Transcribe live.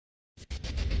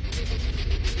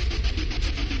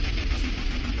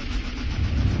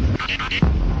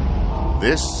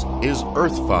This is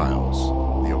Earthfiles,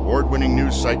 the award-winning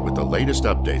news site with the latest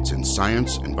updates in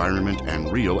science, environment,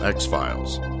 and real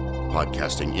X-Files.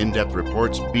 Podcasting in-depth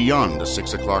reports beyond the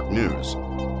 6 o'clock news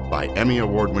by Emmy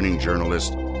Award-winning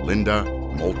journalist Linda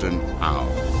Moulton Howe.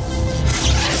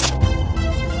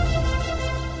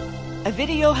 A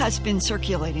video has been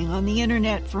circulating on the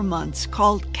internet for months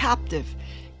called Captive,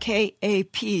 K-A-P-T-I-V-E,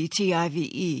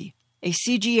 a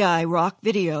CGI rock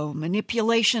video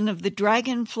manipulation of the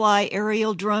Dragonfly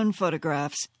aerial drone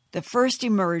photographs that first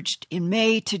emerged in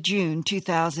May to June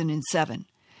 2007.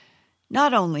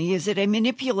 Not only is it a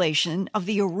manipulation of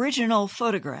the original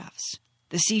photographs,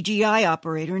 the CGI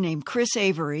operator named Chris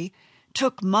Avery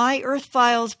took my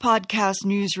Earthfiles podcast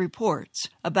news reports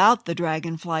about the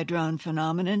Dragonfly drone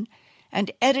phenomenon and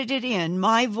edited in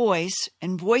my voice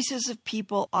and voices of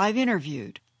people I've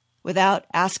interviewed without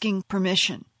asking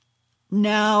permission.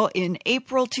 Now, in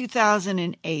April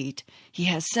 2008, he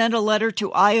has sent a letter to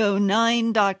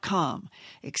io9.com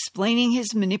explaining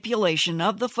his manipulation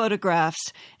of the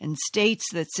photographs and states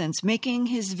that since making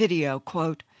his video,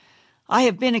 quote, I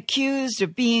have been accused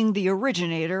of being the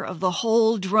originator of the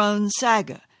whole drone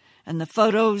saga, and the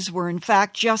photos were in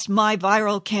fact just my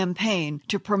viral campaign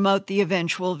to promote the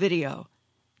eventual video.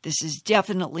 This is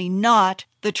definitely not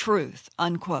the truth,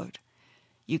 unquote.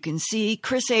 You can see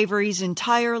Chris Avery's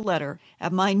entire letter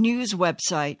at my news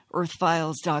website,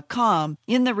 Earthfiles.com,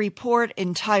 in the report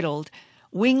entitled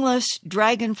Wingless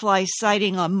Dragonfly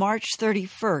Sighting on March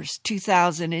 31st,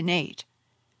 2008.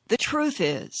 The truth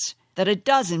is that a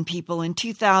dozen people in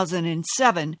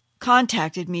 2007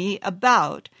 contacted me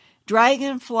about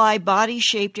dragonfly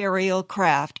body-shaped aerial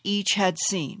craft each had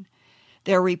seen.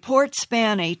 Their reports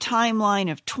span a timeline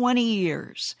of 20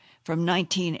 years, from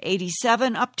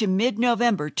 1987 up to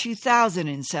mid-November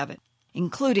 2007,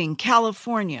 including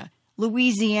California,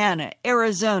 Louisiana,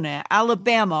 Arizona,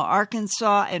 Alabama,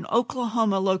 Arkansas, and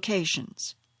Oklahoma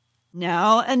locations.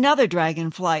 Now, another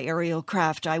Dragonfly aerial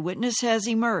craft eyewitness has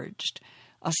emerged,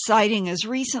 a sighting as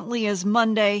recently as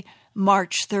Monday,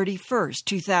 March 31st,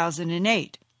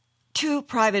 2008. Two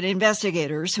private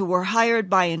investigators who were hired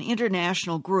by an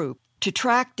international group to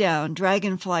track down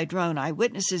Dragonfly drone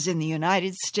eyewitnesses in the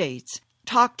United States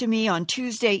talked to me on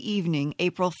Tuesday evening,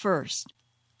 April 1st.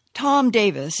 Tom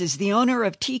Davis is the owner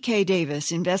of TK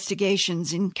Davis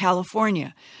Investigations in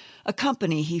California, a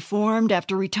company he formed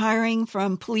after retiring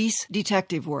from police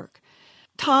detective work.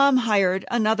 Tom hired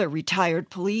another retired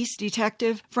police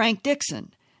detective, Frank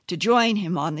Dixon, to join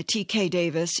him on the TK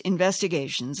Davis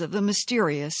investigations of the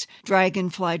mysterious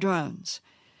Dragonfly drones.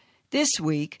 This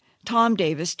week, Tom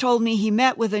Davis told me he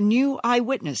met with a new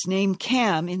eyewitness named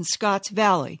Cam in Scotts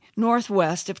Valley,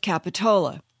 northwest of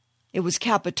Capitola. It was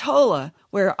Capitola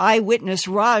where eyewitness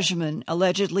Rajman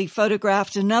allegedly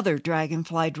photographed another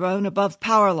Dragonfly drone above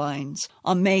power lines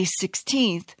on May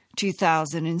 16,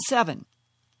 2007.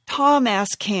 Tom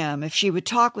asked Cam if she would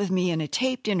talk with me in a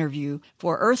taped interview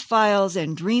for Earthfiles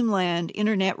and Dreamland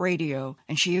Internet Radio,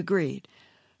 and she agreed.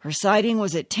 Her sighting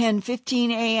was at 10:15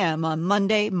 a.m. on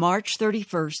Monday, March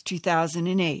 31st,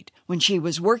 2008, when she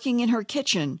was working in her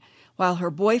kitchen while her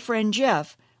boyfriend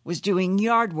Geoff was doing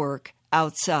yard work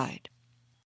outside.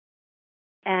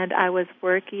 And I was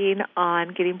working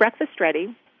on getting breakfast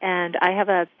ready, and I have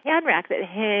a pan rack that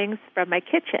hangs from my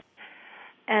kitchen.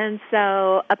 And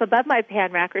so up above my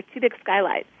pan rack are two big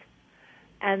skylights.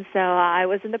 And so I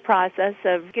was in the process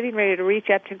of getting ready to reach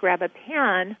up to grab a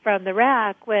pan from the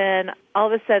rack when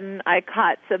all of a sudden I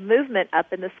caught some movement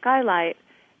up in the skylight.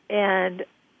 And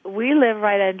we live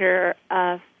right under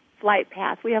a flight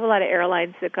path. We have a lot of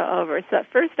airlines that go over. So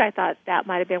at first I thought that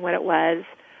might have been what it was.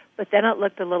 But then it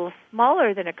looked a little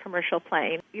smaller than a commercial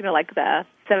plane, like the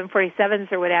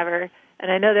 747s or whatever.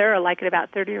 And I know they're like at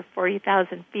about 30 or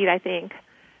 40,000 feet, I think.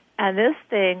 And this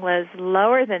thing was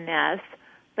lower than this.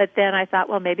 But then I thought,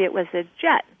 well, maybe it was a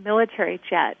jet, military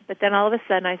jet. But then all of a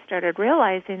sudden I started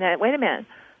realizing that, wait a minute,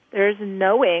 there's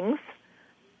no wings,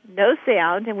 no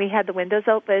sound, and we had the windows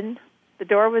open, the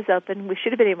door was open. We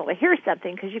should have been able to hear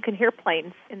something because you can hear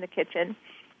planes in the kitchen.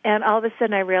 And all of a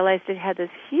sudden I realized it had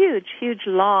this huge, huge,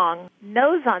 long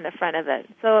nose on the front of it.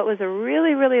 So it was a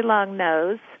really, really long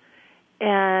nose,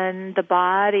 and the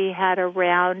body had a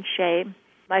round shape.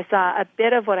 I saw a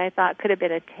bit of what I thought could have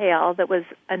been a tail that was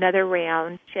another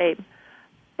round shape.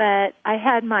 But I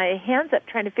had my hands up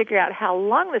trying to figure out how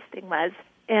long this thing was.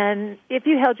 And if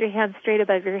you held your hands straight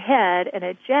above your head in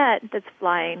a jet that's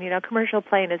flying, a commercial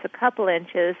plane is a couple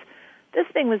inches, this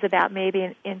thing was about maybe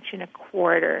 1.25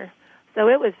 inches. So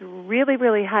it was really,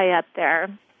 really high up there.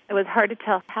 It was hard to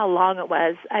tell how long it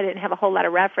was. I didn't have a whole lot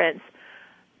of reference.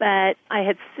 But I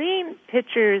had seen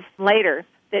pictures later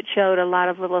that showed a lot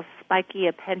of little spiky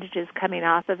appendages coming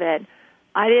off of it.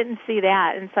 I didn't see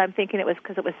that, and so I'm thinking it was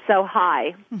because it was so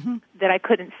high that I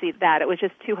couldn't see that. It was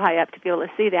just too high up to be able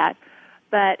to see that.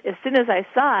 But as soon as I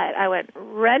saw it, I went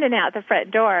running out the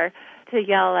front door to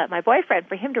yell at my boyfriend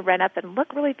for him to run up and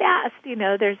look really fast. You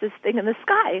know, there's this thing in the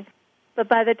sky. But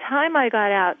by the time I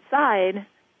got outside,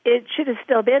 it should have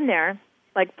still been there,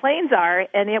 like planes are,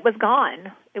 and it was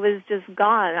gone. It was just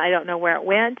gone. I don't know where it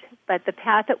went, but the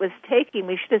path it was taking,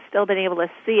 we should have still been able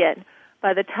to see it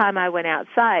by the time I went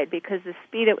outside, because the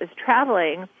speed it was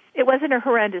traveling, it wasn't a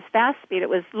horrendous fast speed. It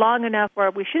was long enough where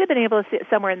we should have been able to see it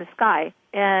somewhere in the sky.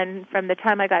 And from the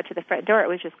time I got to the front door, it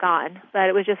was just gone. But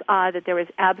it was just odd that there was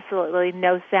absolutely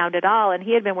no sound at all, and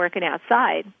he had been working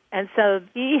outside. And so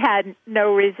he had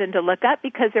no reason to look up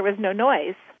because there was no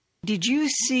noise. Did you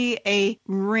see a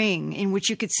ring in which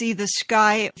you could see the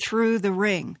sky through the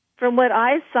ring? From what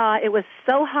I saw, it was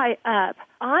so high up.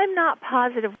 I'm not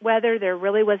positive whether there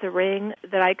really was a ring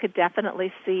that I could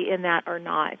definitely see in that or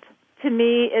not. To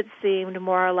me, it seemed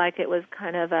more like it was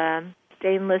kind of a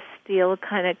stainless steel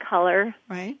kind of color.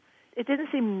 Right. It didn't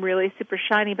seem really super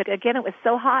shiny, but again, it was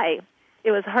so high.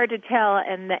 It was hard to tell,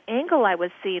 and the angle I was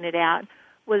seeing it at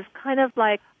was kind of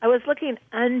like I was looking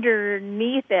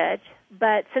underneath it,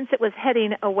 but since it was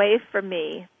heading away from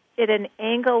me at an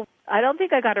angle, I don't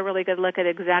think I got a really good look at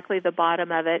exactly the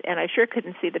bottom of it, and I sure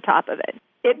couldn't see the top of it.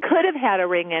 It could have had a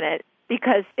ring in it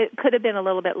because it could have been a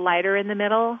little bit lighter in the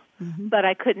middle, but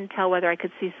I couldn't tell whether I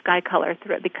could see sky color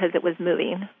through it because it was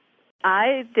moving.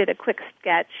 I did a quick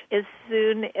sketch as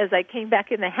soon as I came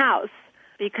back in the house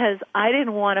because I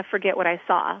didn't want to forget what I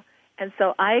saw. And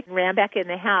so I ran back in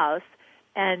the house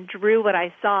and drew what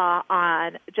I saw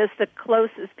on just the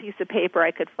closest piece of paper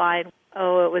I could find.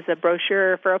 Oh, it was a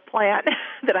brochure for a plant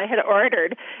that I had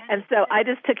ordered. And so I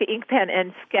just took an ink pen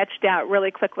and sketched out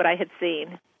really quick what I had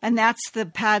seen. And that's the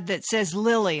pad that says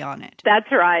Lily on it.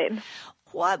 That's right.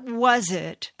 What was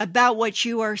it about what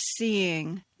you are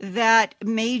seeing that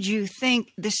made you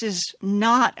think this is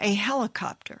not a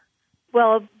helicopter?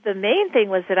 Well, the main thing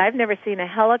was that I've never seen a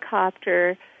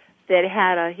helicopter that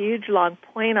had a huge long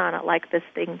point on it like this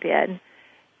thing did.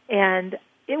 And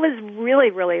it was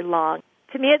really, really long.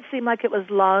 To me, it seemed like it was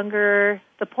longer.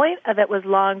 The point of it was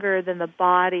longer than the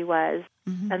body was.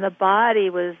 And the body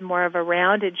was more of a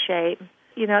rounded shape.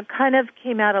 You know, it kind of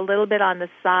came out a little bit on the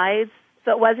sides,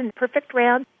 so it wasn't perfect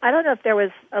round. I don't know if there was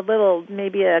a little,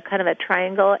 maybe a kind of a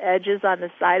triangle edges on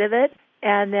the side of it.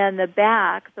 And then the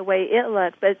back, the way it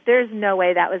looked, but there's no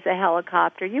way that was a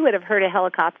helicopter. You would have heard a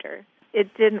helicopter.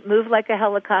 It didn't move like a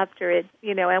helicopter,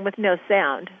 and with no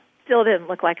sound. Still didn't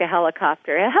look like a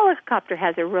helicopter. A helicopter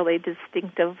has a really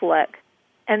distinctive look,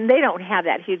 and they don't have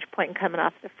that huge point coming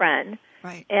off the front.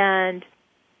 Right. And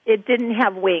it didn't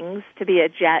have wings to be a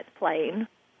jet plane.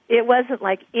 It wasn't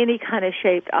like any kind of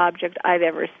shaped object I've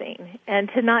ever seen. And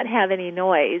to not have any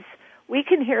noise, we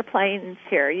can hear planes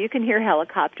here. You can hear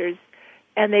helicopters,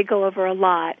 and they go over a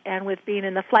lot. And with being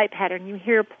in the flight pattern, you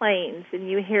hear planes, and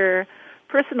you hear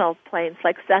personal planes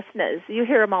like Cessnas. You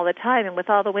hear them all the time, and with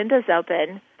all the windows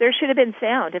open, there should have been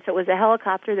sound. If it was a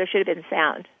helicopter, there should have been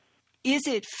sound. Is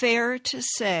it fair to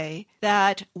say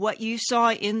that what you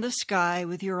saw in the sky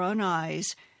with your own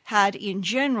eyes had, in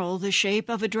general, the shape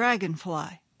of a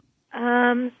dragonfly?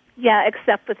 Yeah,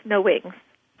 except with no wings.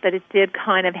 That it did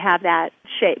kind of have that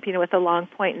shape, with a long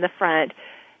point in the front,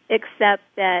 except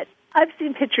that I've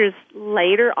seen pictures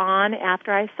later on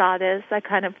after I saw this. I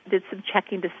kind of did some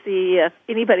checking to see if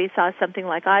anybody saw something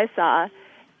like I saw.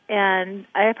 And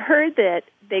I've heard that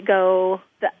they go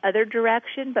the other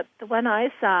direction, but the one I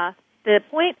saw, the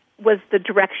point was the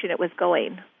direction it was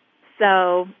going.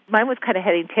 So mine was kind of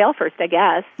heading tail first, I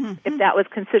guess, if that was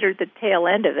considered the tail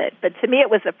end of it. But to me, it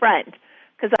was the front,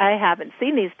 because I haven't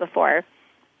seen these before.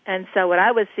 And so what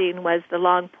I was seeing was the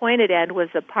long pointed end was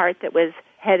the part that was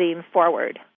heading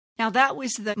forward. Now, that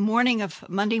was the morning of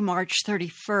Monday, March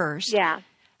 31st. Yeah.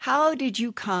 How did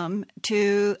you come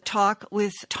to talk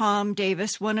with Tom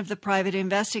Davis, one of the private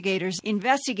investigators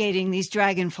investigating these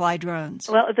Dragonfly drones?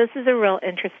 Well, this is a real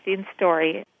interesting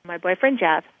story. My boyfriend,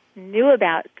 Geoff, knew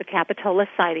about the Capitola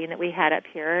sighting that we had up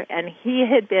here, and he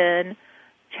had been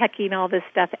checking all this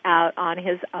stuff out on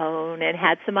his own and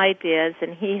had some ideas,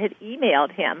 and he had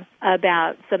emailed him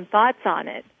about some thoughts on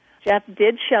it. Geoff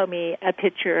did show me a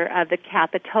picture of the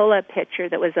Capitola picture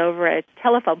that was over a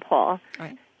telephone pole.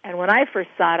 Right. And when I first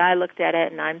saw it, I looked at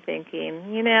it, and I'm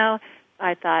thinking,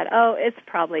 I thought, oh, it's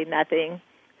probably nothing.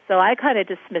 So I kind of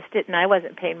dismissed it, and I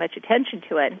wasn't paying much attention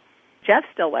to it. Geoff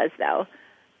still was, though.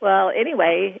 Well,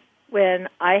 anyway, when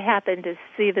I happened to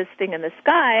see this thing in the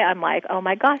sky, I'm like, oh,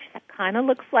 my gosh, that kind of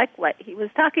looks like what he was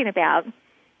talking about.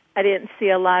 I didn't see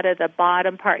a lot of the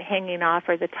bottom part hanging off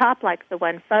or the top like the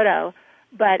one photo,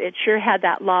 but it sure had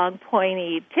that long,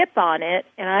 pointy tip on it,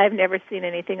 and I've never seen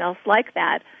anything else like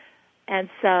that. And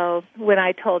so when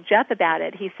I told Geoff about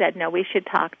it, he said, no, we should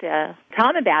talk to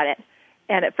Tom about it.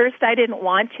 And at first I didn't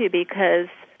want to because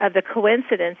of the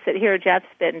coincidence that here Geoff's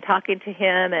been talking to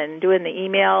him and doing the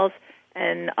emails,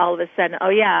 and all of a sudden, oh,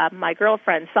 yeah, my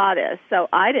girlfriend saw this. So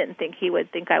I didn't think he would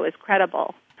think I was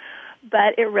credible.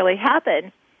 But it really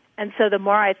happened. And so the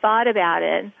more I thought about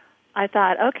it, I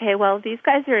thought, okay, well, these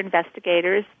guys are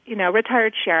investigators,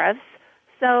 retired sheriffs.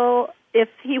 So if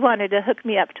he wanted to hook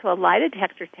me up to a lie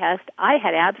detector test, I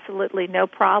had absolutely no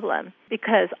problem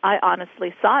because I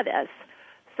honestly saw this.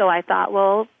 So I thought,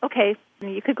 well, okay,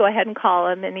 you could go ahead and call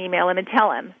him and email him and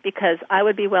tell him because I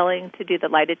would be willing to do the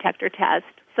lie detector test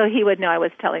so he would know I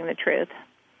was telling the truth.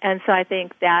 And so I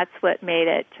think that's what made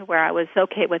it to where I was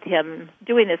okay with him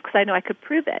doing this because I know I could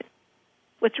prove it.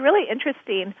 What's really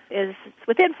interesting is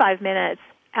within 5 minutes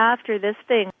after this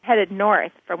thing headed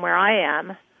north from where I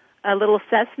am, a little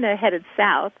Cessna headed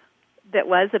south that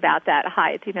was about that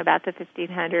height, about the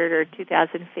 1,500 or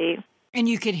 2,000 feet. And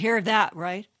you could hear that,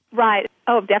 right? Right.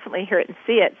 Oh, definitely hear it and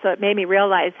see it. So it made me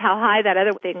realize how high that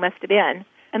other thing must have been.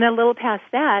 And then a little past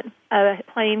that, a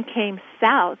plane came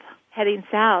south, heading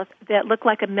south, that looked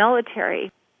like a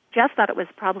military. Geoff thought it was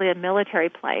probably a military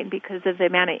plane because of the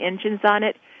amount of engines on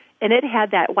it. And it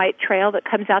had that white trail that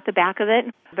comes out the back of it.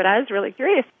 But I was really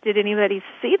curious, did anybody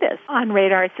see this on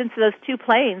radar since those two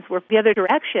planes were the other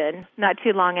direction not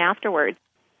too long afterwards?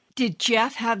 Did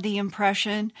Geoff have the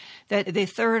impression that the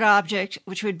third object,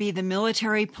 which would be the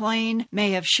military plane,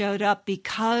 may have showed up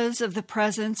because of the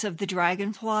presence of the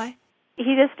Dragonfly?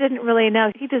 He just didn't really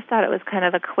know. He just thought it was kind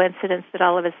of a coincidence that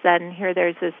all of a sudden here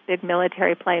there's this big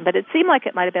military plane. But it seemed like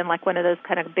it might have been like one of those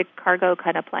kind of big cargo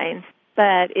kind of planes.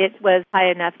 But it was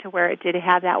high enough to where it did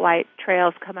have that white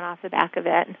trails coming off the back of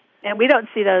it. And we don't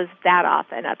see those that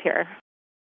often up here.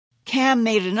 Cam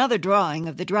made another drawing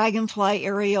of the Dragonfly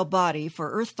aerial body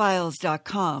for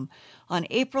Earthfiles.com on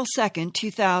April 2nd,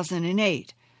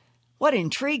 2008. What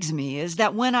intrigues me is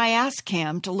that when I asked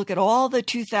Cam to look at all the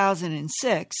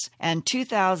 2006 and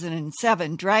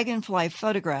 2007 Dragonfly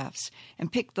photographs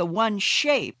and pick the one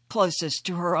shape closest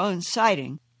to her own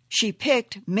sighting, she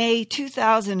picked May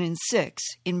 2006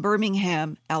 in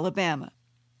Birmingham, Alabama.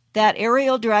 That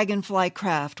aerial Dragonfly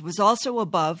craft was also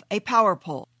above a power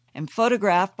pole and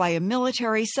photographed by a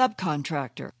military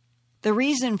subcontractor. The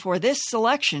reason for this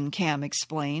selection, Cam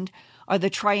explained, are the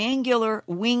triangular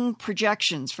wing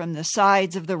projections from the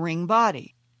sides of the ring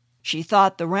body. She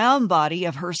thought the round body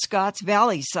of her Scotts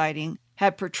Valley sighting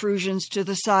had protrusions to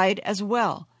the side as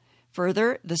well.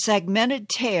 Further, the segmented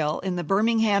tail in the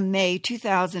Birmingham May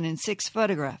 2006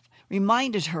 photograph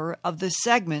reminded her of the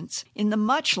segments in the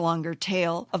much longer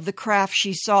tail of the craft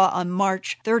she saw on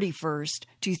March 31st,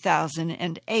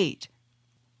 2008.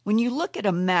 When you look at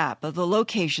a map of the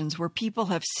locations where people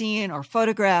have seen or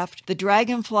photographed the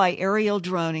Dragonfly aerial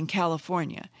drone in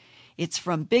California, it's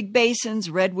from Big Basin's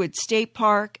Redwood State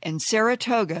Park and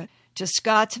Saratoga to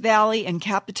Scotts Valley and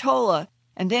Capitola,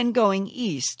 and then going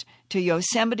east to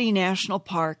Yosemite National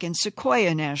Park and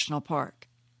Sequoia National Park.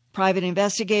 Private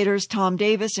investigators Tom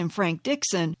Davis and Frank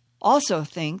Dixon also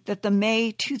think that the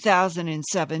May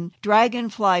 2007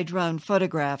 Dragonfly drone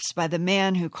photographs by the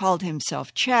man who called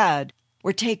himself Chad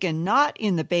were taken not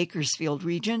in the Bakersfield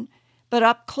region, but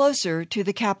up closer to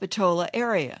the Capitola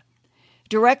area.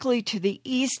 Directly to the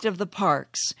east of the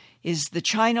parks is the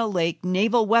China Lake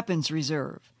Naval Weapons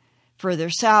Reserve. Further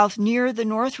south, near the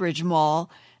Northridge Mall,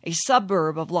 a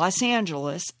suburb of Los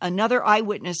Angeles, another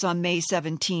eyewitness on May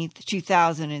 17,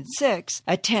 2006,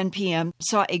 at 10 p.m.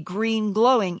 saw a green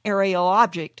glowing aerial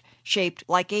object shaped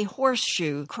like a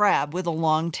horseshoe crab with a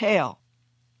long tail.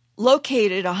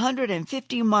 Located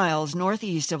 150 miles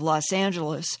northeast of Los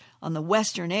Angeles on the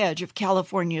western edge of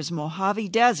California's Mojave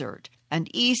Desert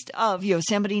and east of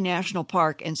Yosemite National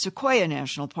Park and Sequoia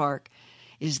National Park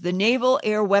is the Naval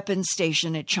Air Weapons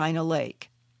Station at China Lake.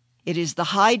 It is the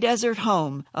high desert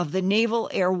home of the Naval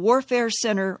Air Warfare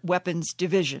Center Weapons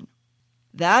Division.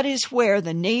 That is where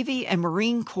the Navy and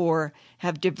Marine Corps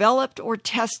have developed or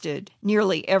tested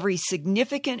nearly every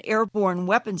significant airborne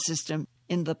weapon system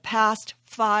in the past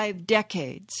 5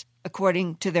 decades,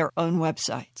 according to their own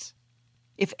websites.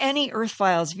 If any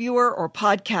Earthfiles viewer or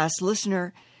podcast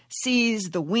listener sees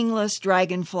the wingless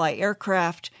Dragonfly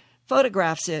aircraft,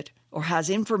 photographs it, or has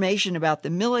information about the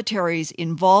military's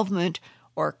involvement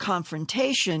or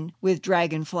confrontation with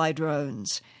Dragonfly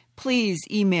drones, please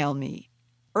email me,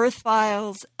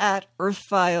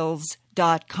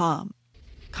 earthfiles@earthfiles.com.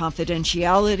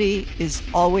 Confidentiality is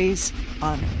always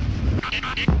honored.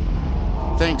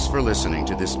 Thanks for listening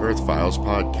to this Earthfiles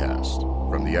podcast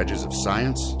from the edges of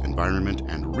science, environment,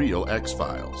 and real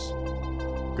X-Files.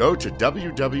 Go to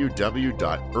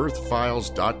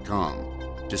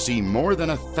www.earthfiles.com to see more than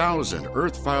 1,000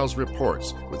 Earthfiles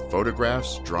reports with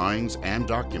photographs, drawings, and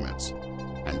documents.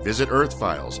 And visit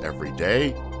Earthfiles every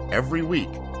day, every week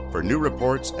for new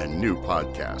reports and new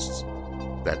podcasts.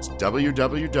 That's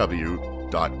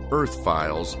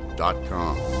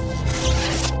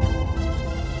www.earthfiles.com.